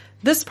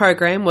This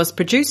program was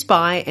produced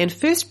by and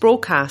first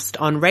broadcast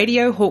on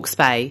Radio Hawke's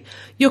Bay,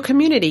 your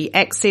community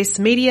access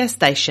media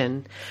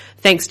station.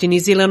 Thanks to New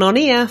Zealand On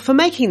Air for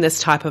making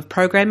this type of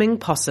programming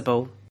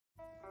possible.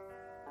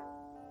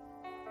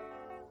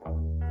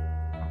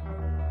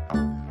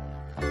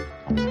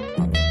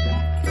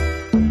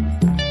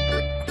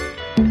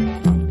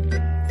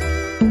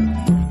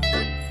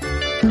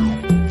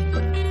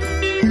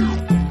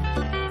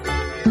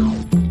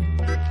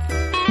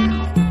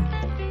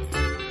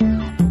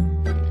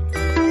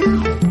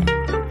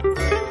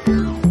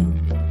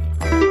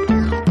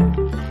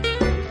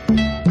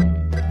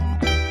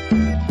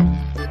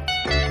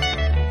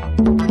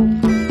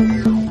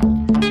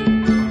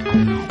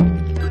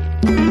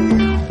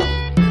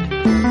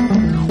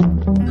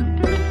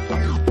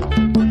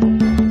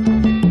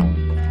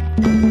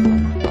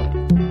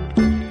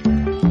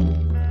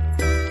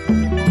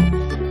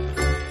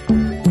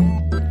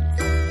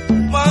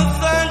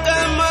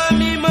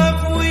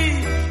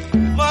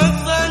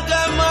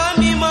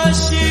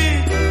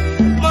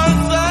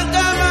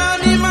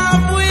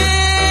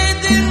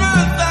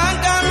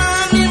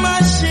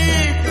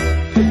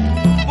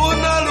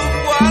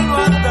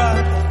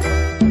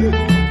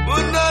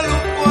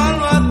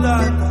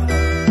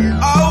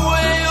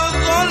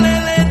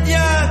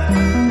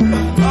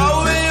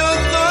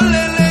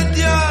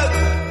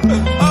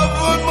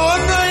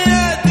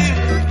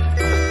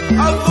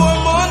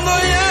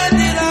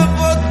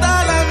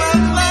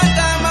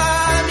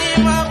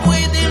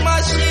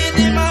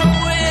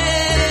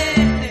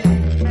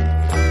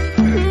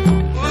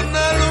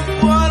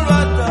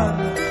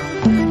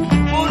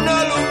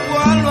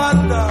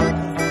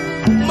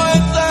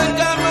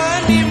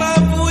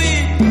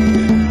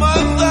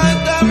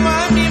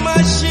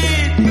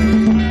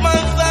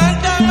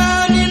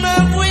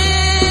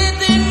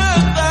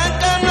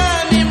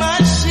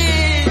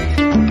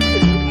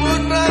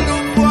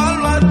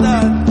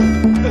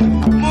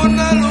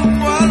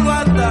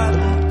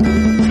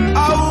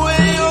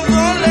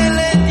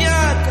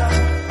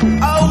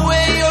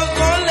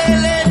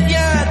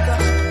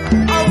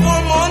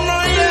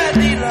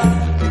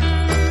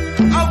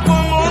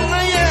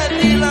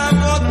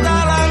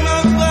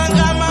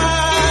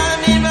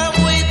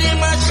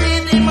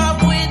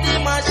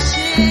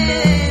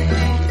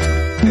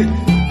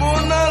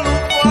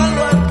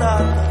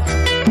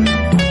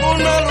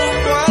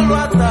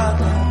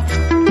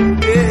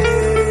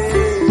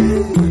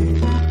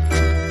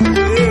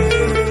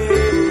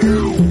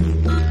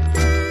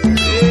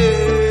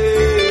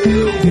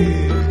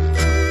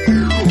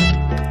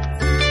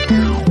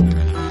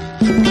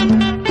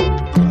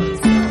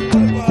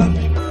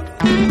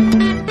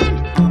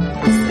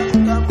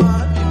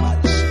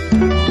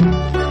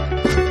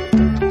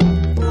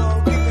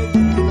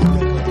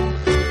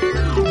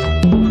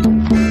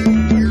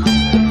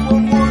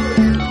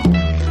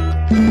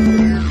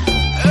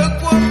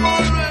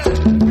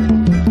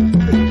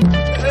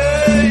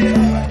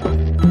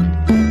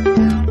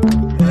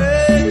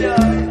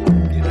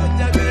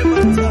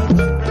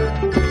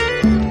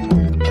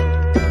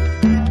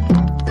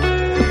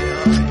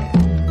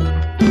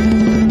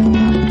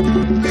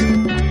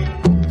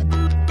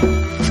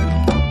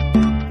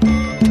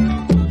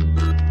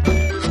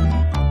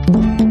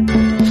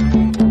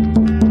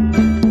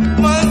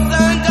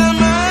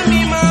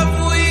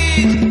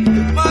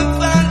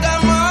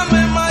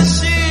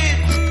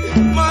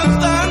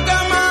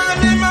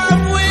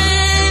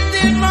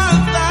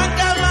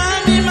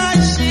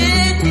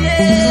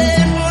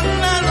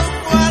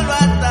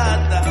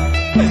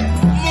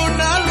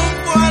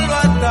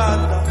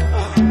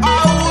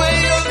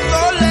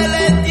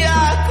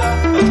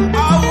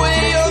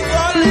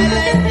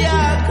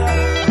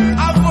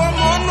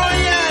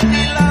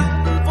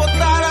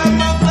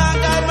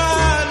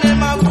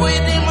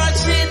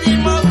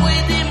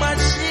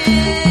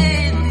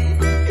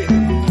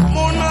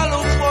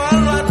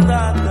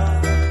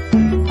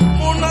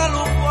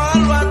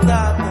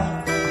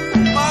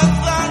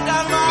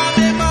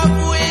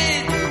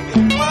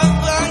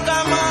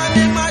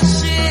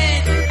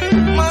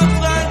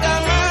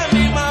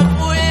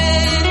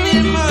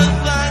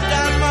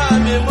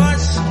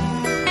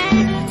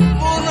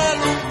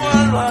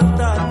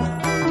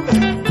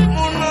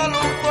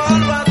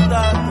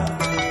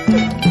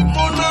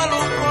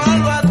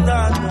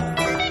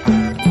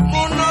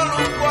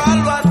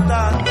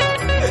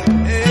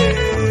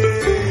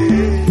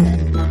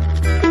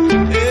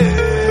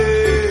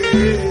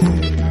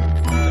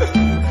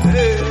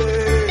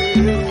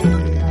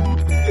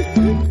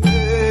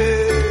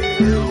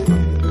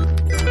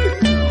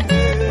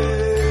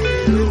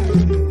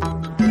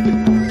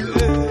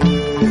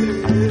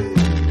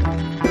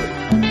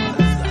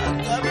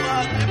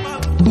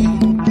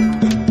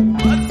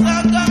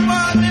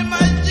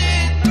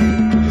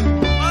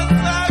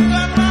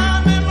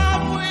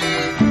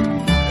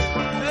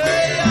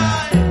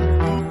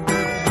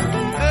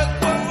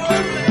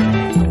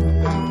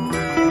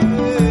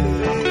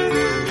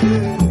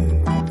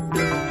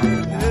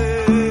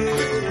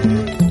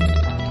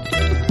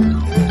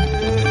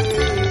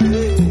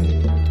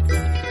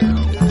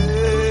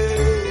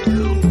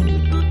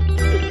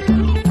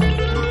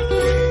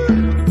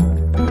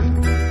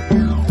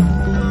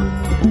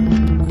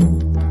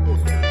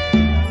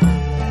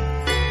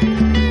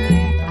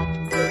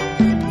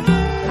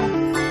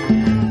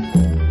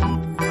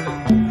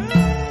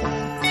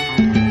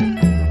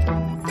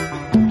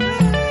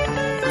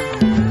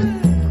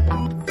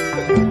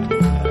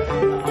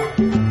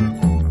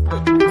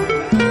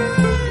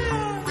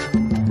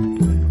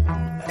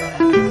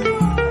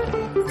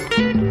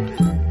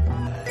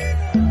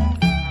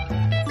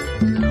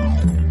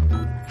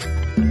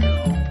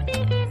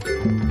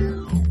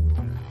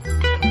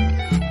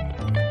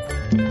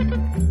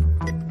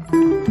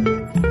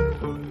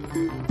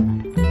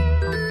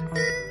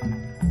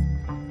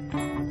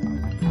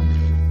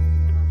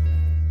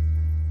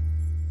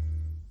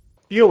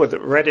 You're with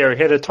Radio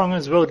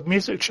Tonga's World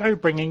Music Show,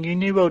 bringing you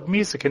New World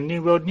music and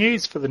New World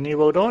news for the New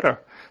World Order.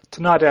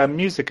 Tonight our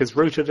music is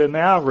rooted in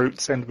our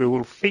roots and we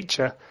will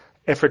feature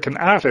African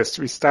artists.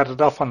 We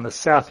started off on the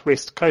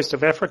southwest coast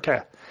of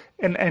Africa,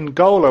 in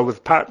Angola,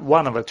 with part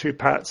one of a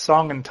two-part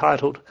song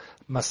entitled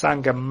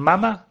Massanga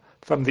Mama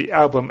from the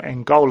album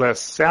Angola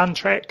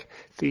Soundtrack,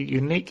 the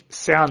unique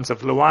sounds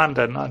of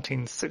Luanda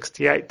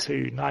 1968 to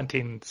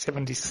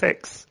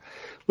 1976.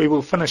 We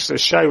will finish the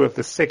show with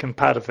the second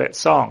part of that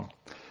song.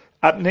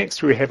 Up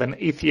next we have an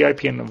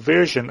Ethiopian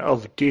version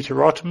of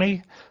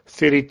Deuteronomy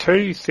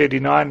 32,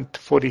 39 to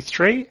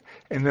 43,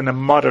 and then a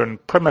modern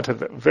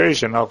primitive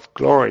version of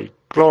Glory,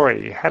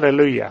 Glory,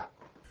 Hallelujah.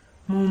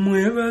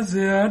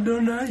 Mumwebaze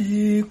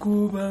Adonai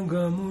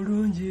kubanga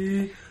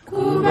mulungi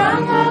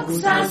kubanga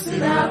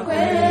kusasira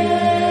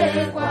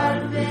kwe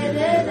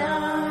kwaluberera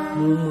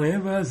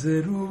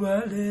mumwebaze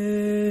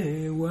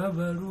lubale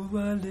waba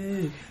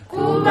lubale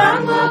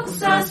kubanga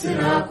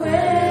kusasira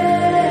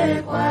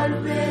kwe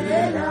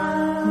kwaluberera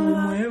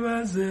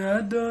mumwebaze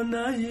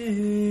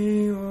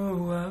Adonai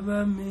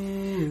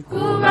owabami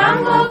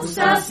kubanga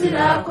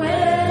kusasira kwe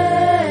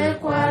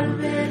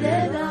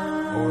kwaluberera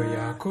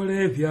oyakola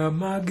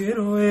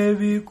ebyamagero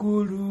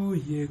ebikulu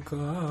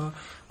yeka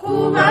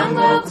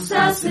kubanga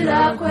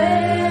kusasira kwe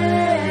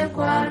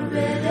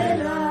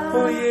kwaluberera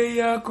oye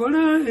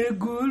yakola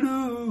eggulu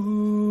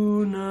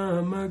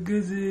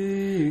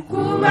n'amagezi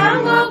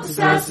kubanga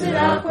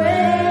kusasira kwe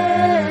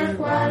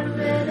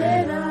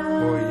kwaluberera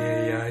oye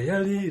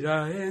yayalira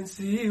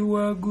ensi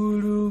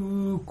waggulu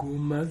ku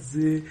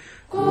mazzi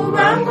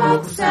kubanga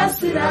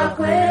kusasira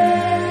kwe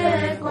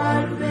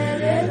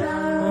kwaluberera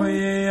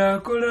oye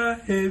yakola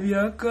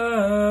ebyaka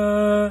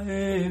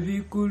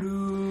ebikulu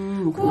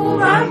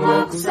kubanga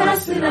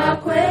kusasira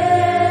kwe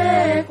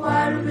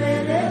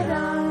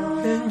kwaluberera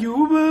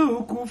enjuba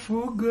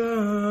okufuga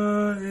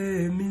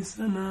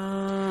emisana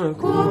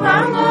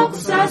kubanga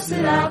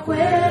kusasira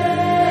kwe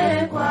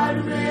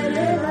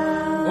kwaluberera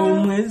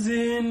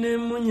omwezi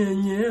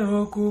n'emunyenye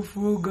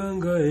okufuga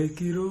nga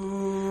ekiro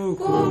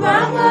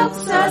kubanga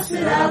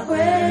kusasira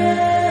kwe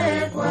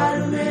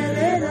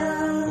kwaluberera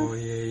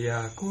oye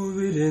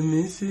yakubira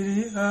emisiri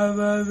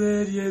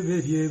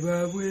ababeryeberye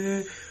babwe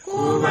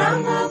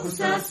kubanga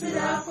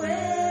kusasira kwe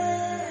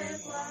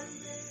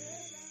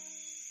kwaluberera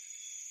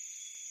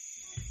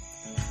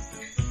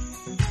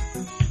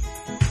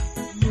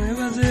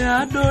mwebaze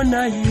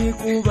Adonai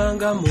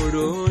kubanga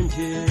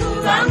mulungi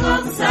kubanga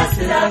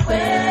kusasira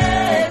kwe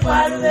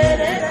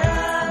kwaluberera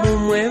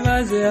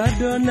mumwebaze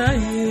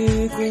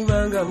Adonai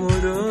kubanga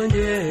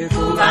mulungi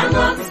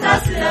kubanga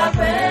kusasira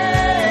kwe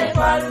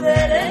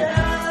kwaluberera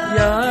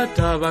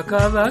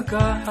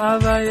yatabakabaka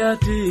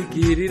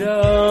abayatikirira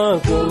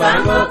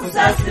kubanga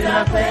kusasira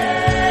kwe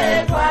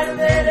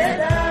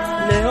kwaluberera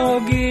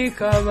Neogi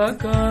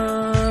kabaka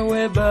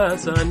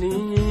webasani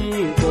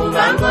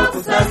kubanga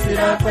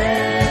kusasira kwe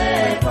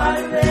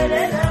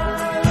kwaluberera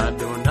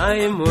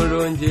Adonai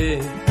mulungi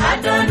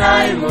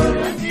Adonai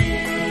mulungi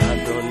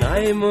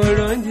Adonai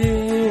mulungi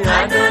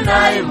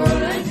Adonai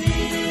mulungi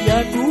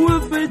yatuwa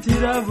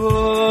fetirabo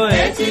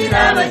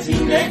ekirabo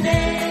kinene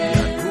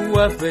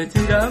yatuwa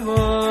fetirabo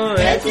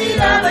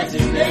ekirabo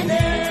kinene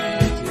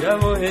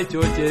ekirabo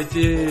ekyo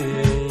kyeki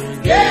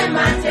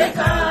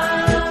gemateka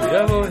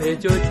ekirabo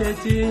ekyo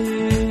kyeki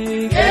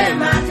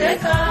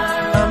gemateka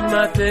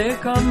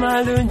amateka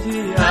malungi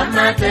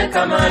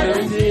amateka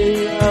malungi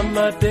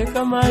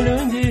amateka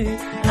malungi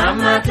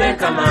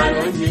amateka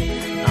malungi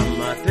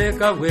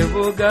amateka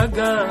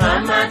bwebugaga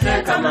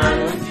amateka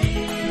malungi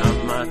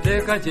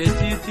amateka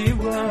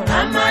kyekitibwa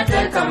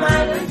amateka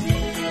malungi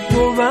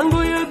kubanga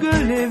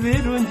oyagala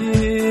ebirungi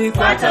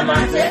kwata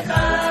amateka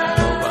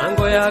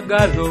kubanga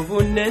oyagala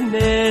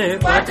obunene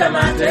kwata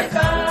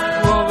amateka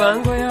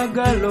kubanga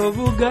oyagala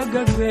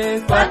obugaga gwe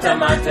kwata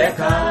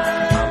amateka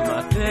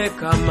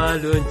amateka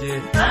malungi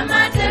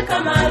amateka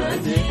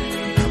malungi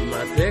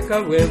amateka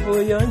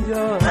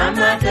bwebuyonjo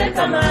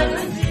amateka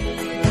malungi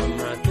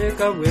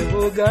amateka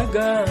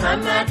bwebugaga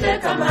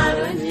amateka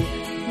malungi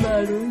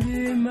malungi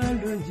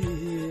malungi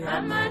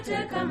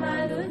amateka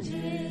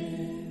malungi.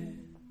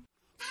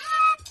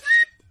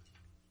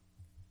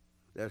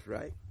 That's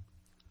right.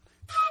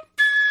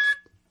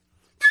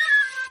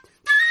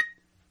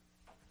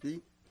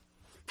 See?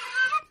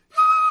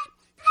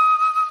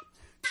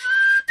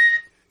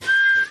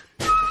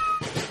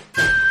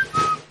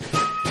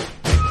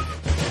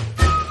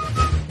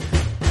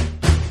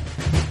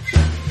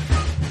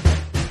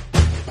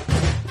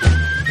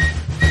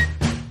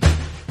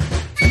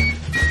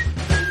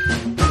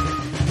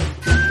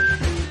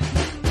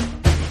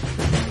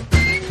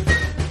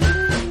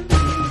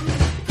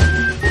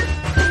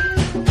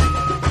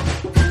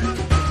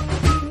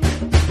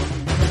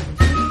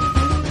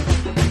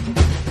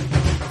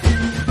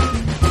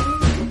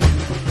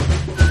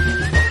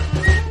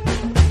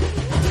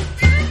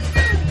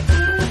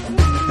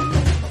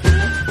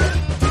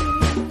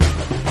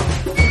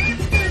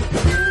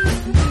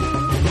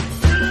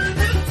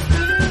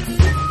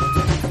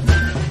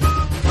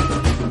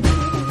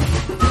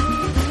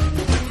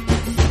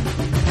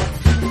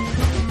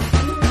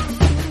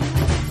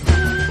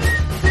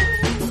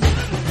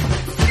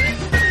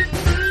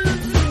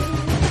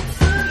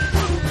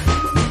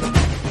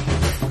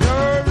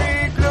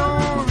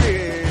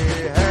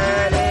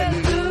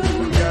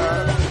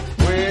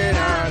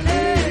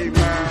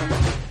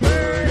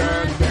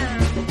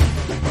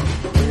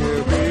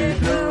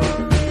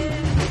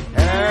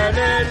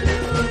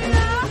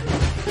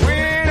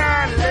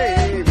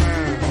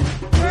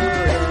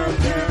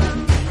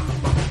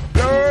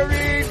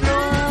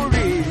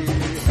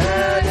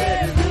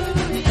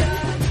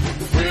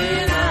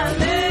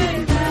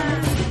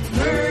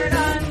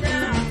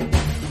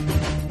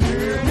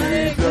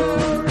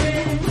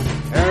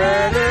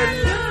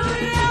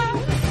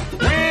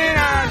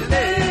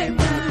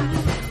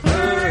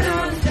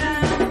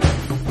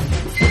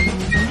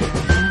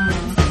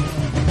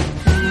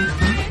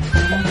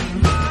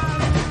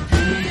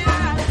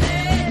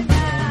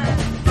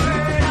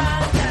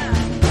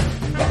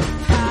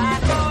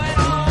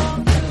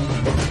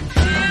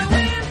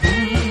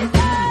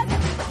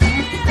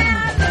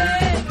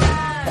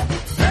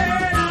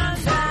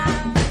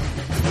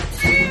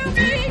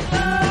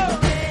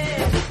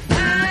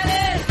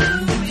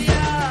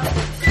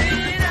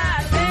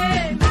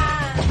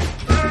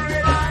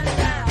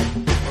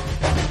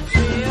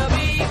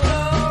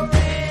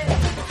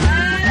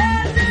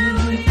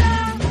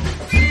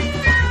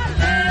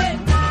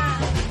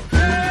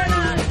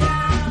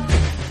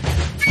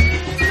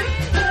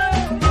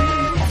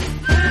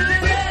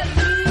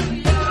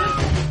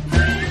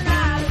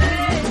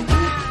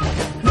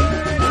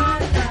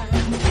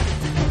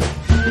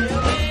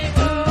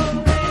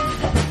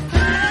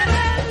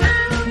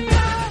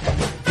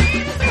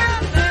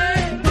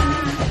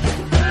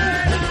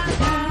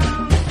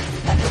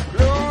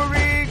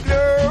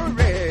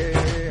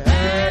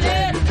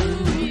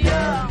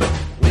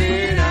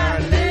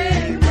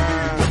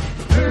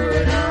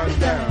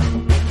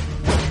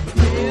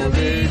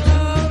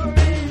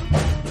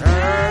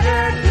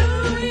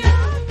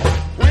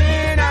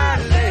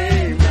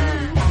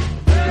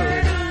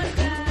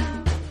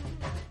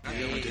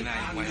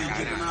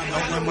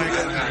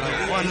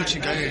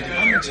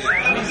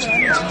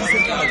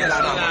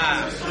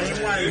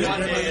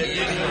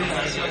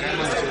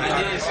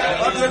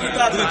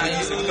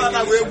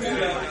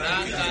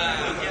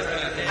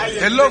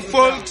 Hello,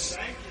 folks.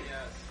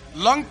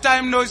 Long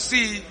time no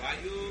see.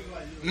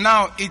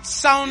 Now it's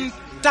sound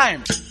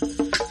time.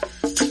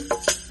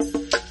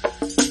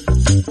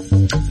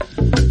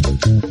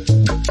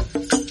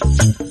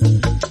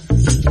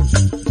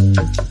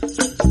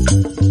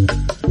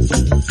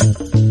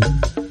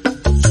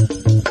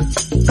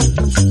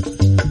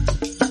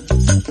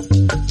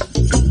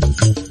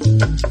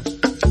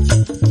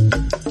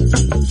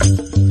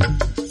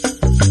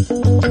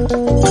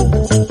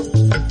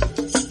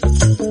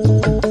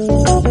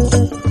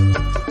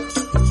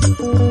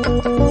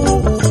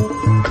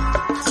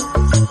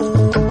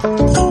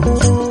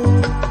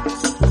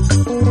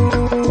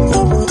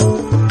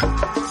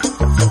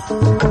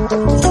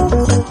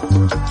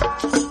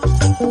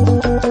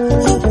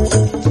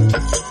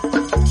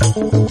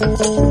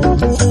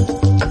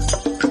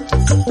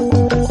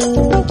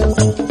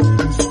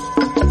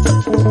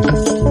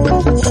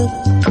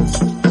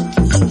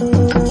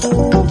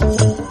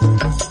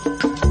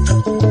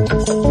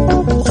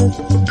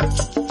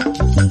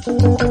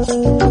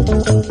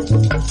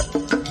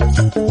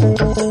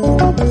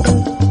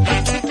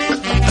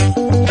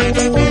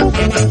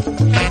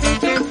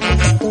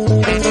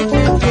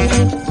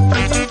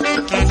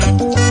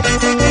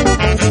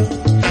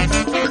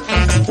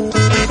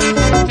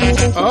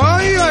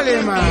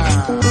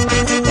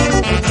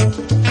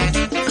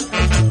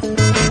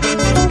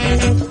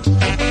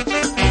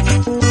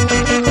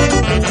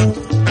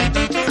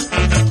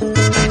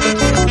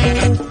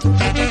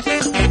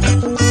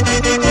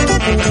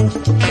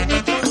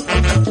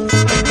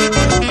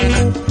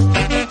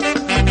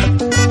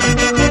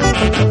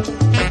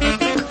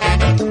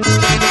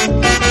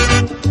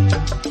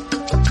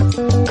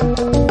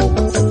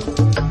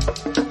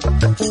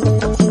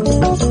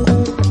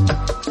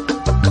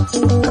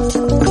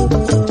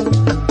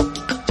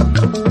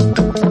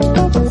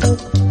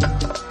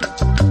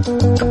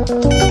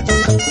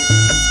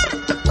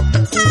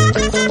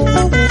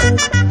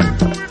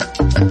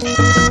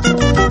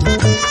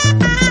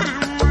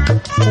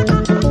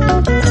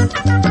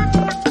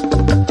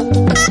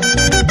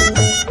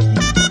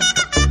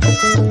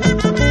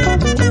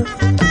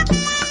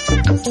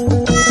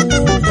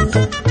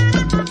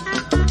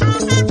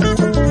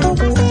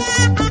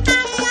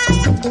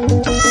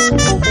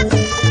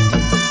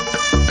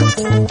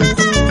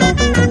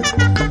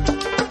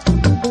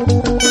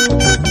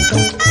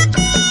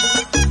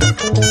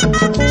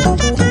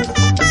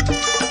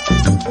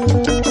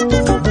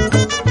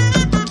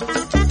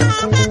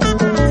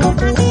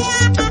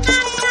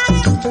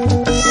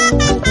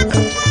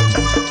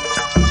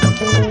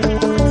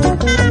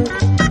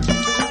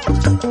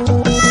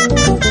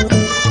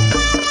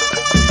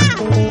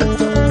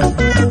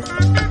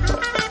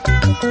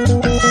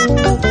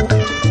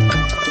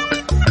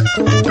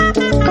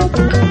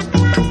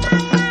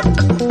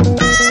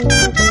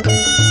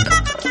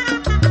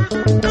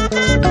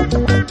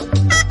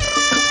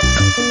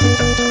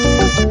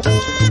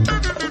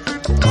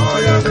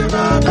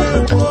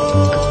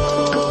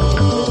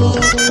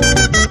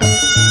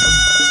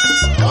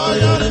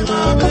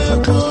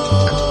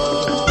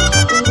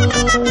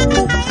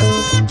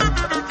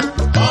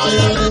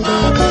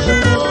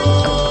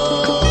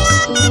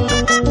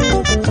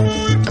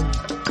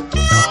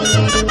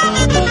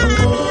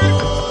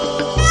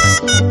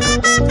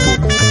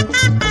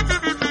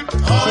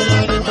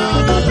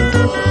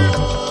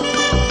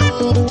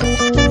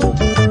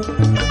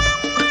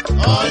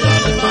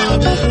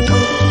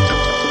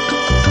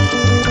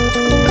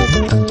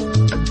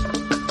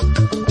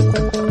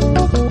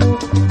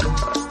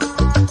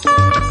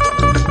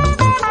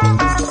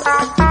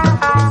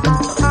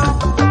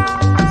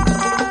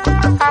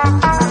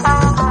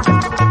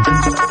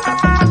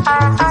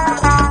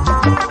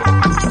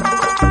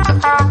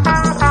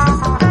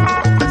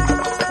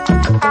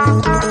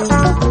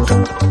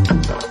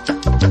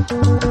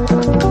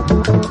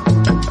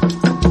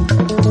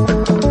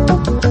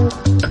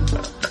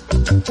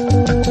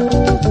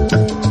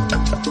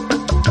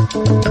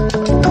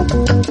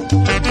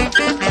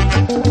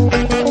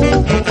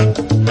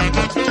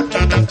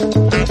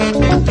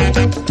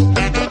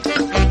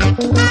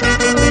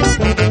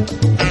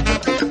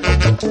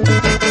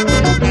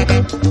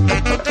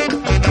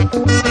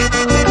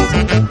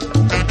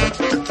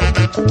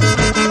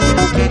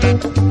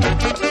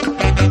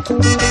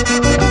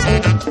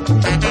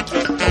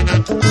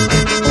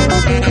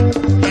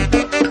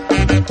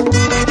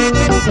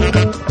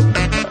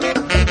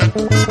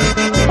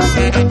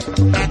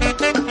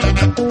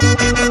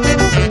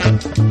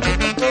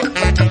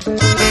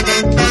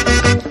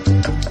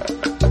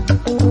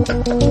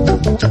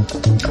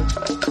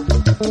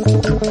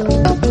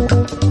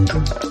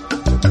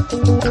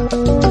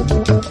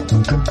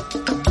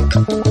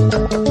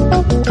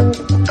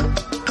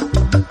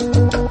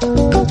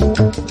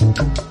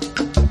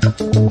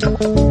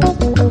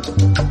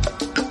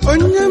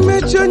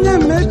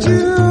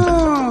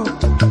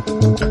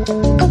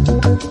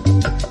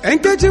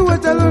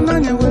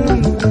 Okalonanya welu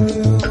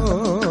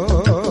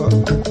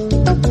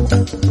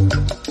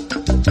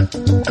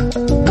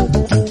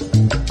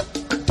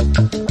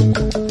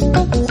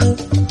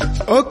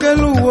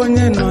Okelu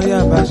wonye no ya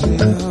bashi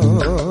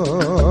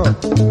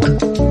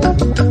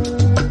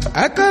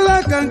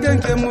Akala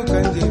kankenke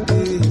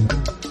mukanjibi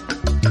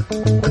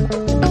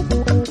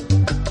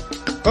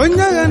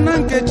Onyaga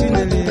nanke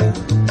chinelia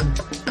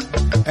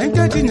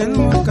Enke chinelu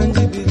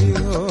mukanjibi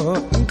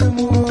Enke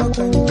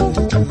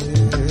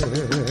mukanjibi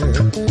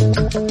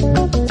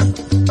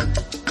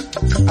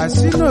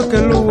Asino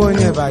okelu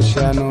wonye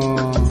bashano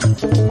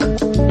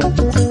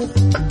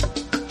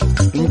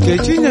Nke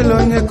chinelu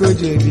onye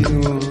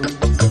kojebinu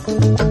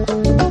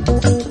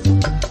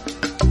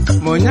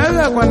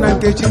Monyaga kwa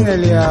nanke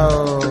chinelia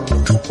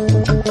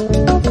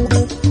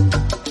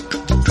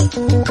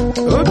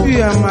Obi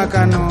ya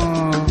makano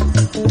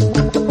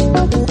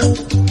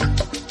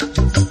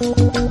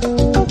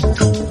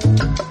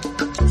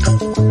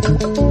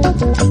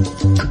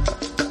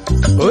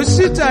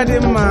Osita de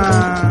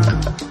ma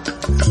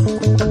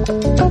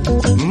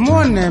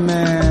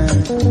Moneme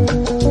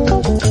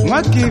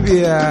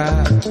Mwakibia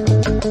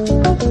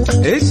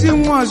Esi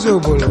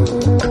mwazobolo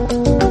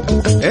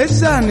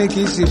Esa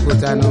nekisi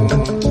putano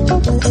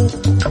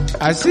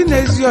Asine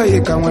ezio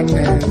yeka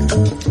wane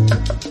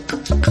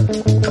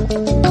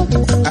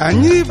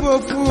Anyi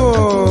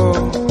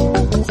bofuo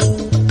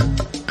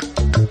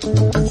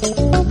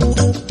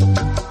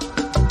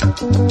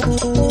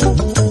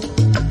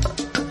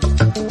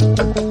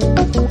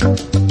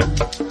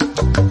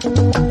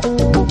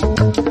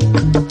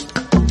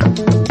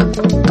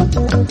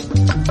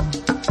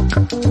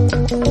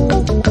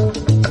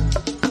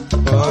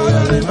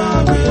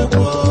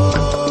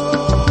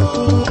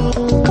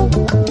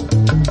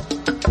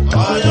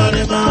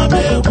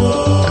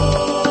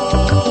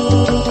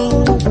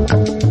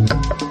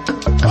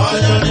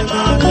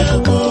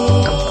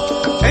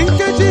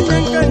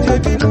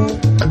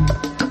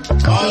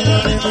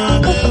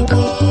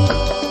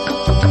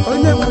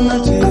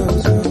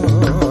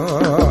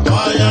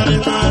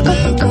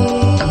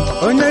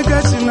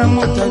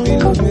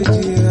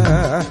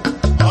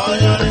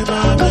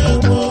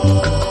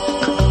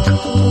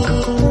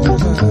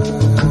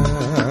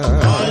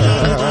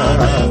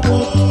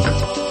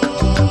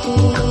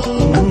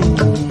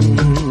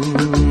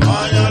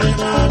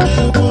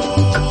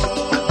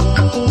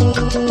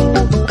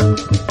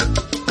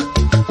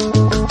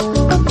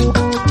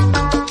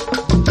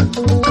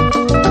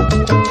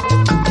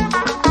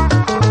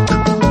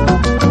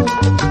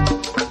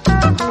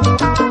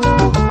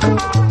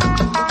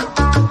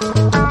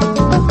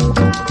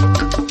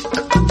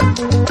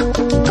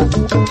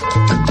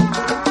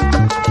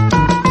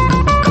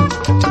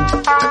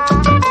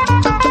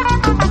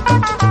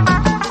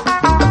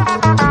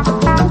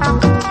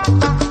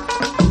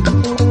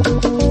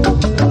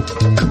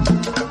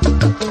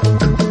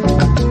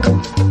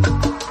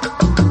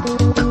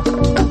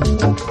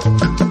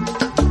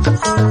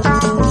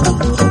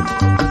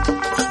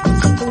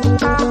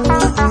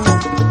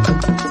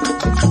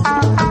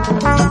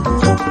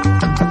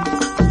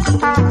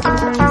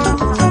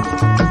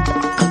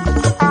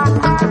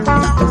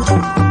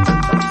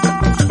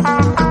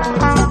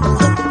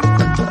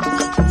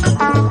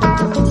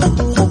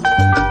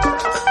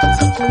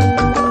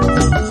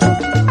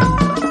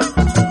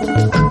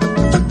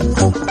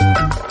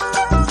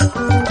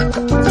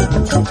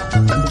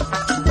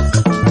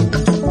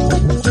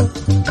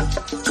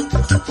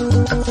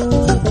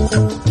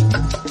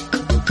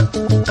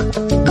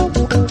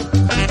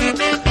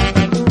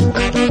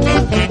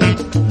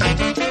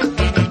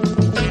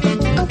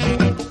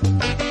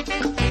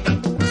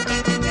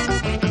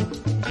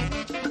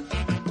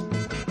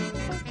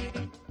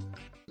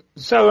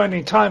So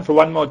only time for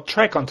one more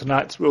track on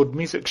tonight's World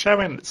Music Show,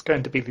 and it's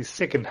going to be the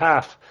second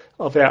half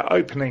of our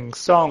opening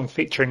song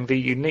featuring the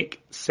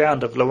unique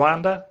sound of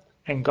Luanda,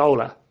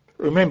 Angola.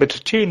 Remember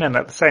to tune in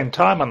at the same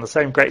time on the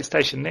same great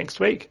station next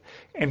week,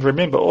 and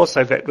remember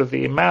also that with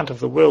the amount of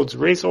the world's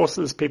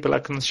resources people are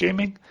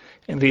consuming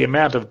and the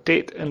amount of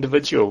debt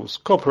individuals,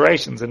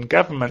 corporations and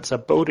governments are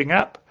building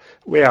up,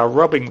 we are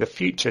robbing the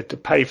future to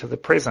pay for the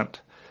present.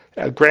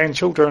 Our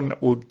grandchildren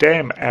will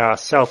damn our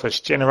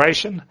selfish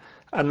generation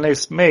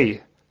unless me,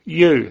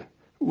 you,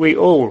 we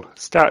all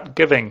start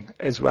giving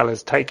as well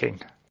as taking.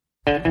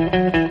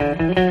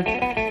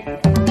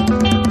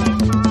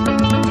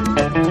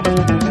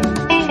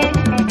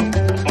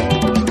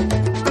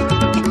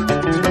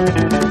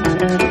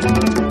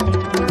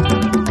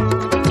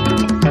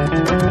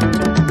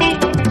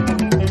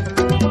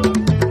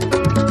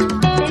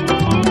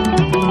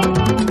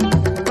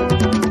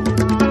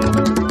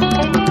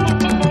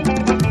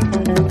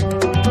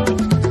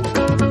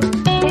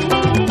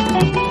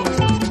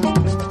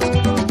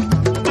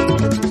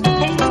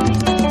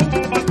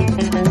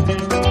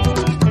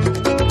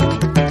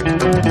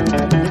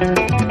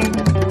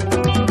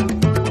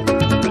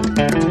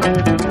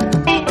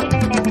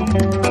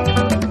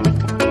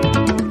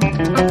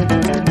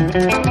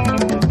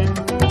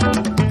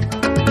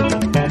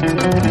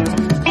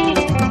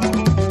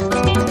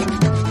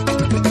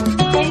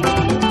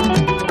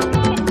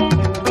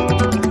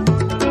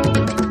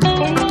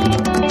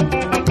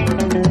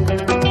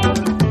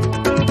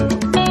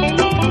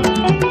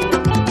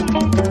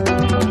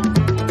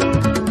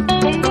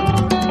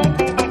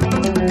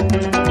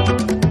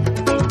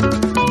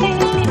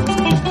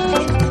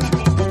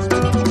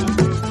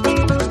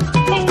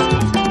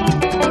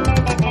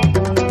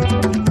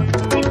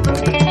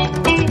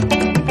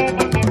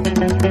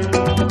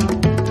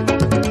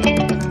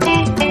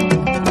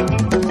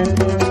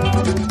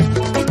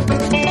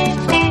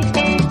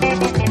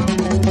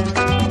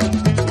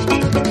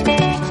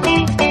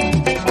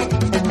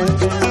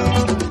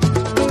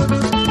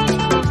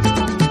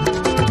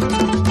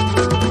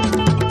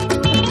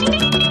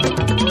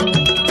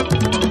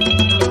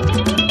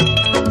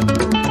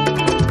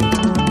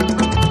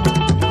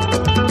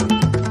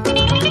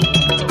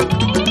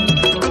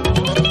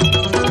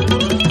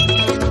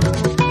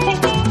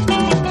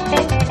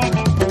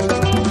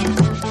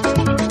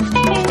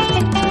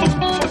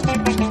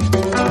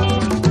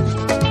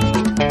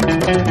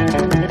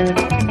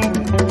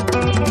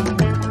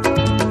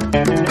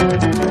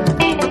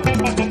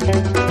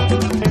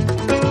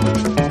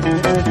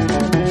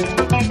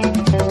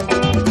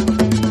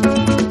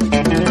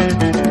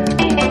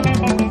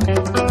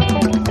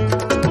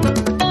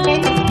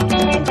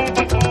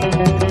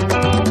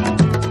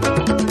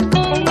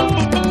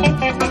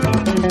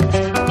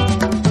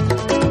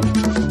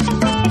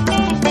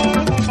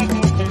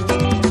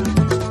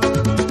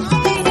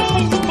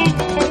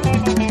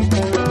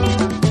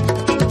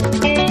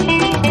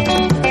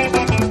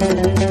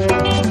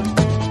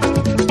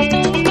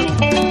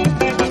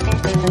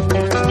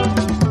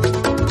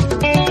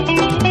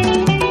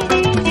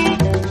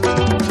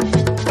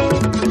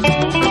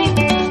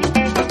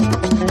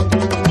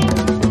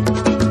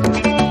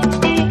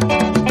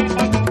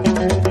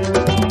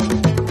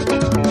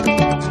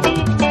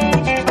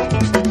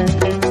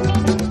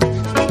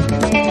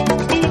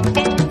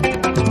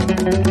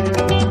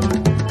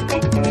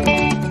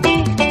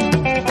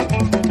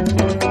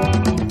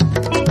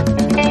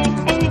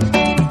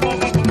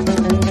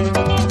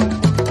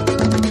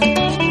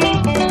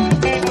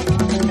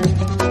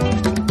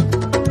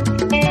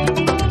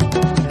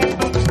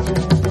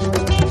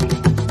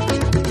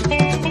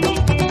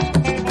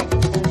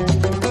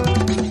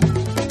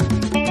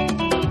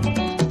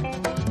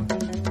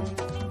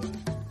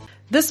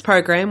 This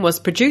program was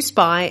produced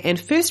by and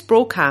first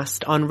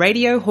broadcast on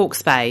Radio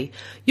Hawke's Bay,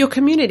 your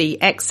community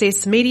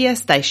access media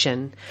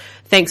station.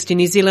 Thanks to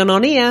New Zealand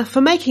On Air for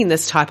making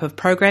this type of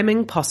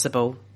programming possible.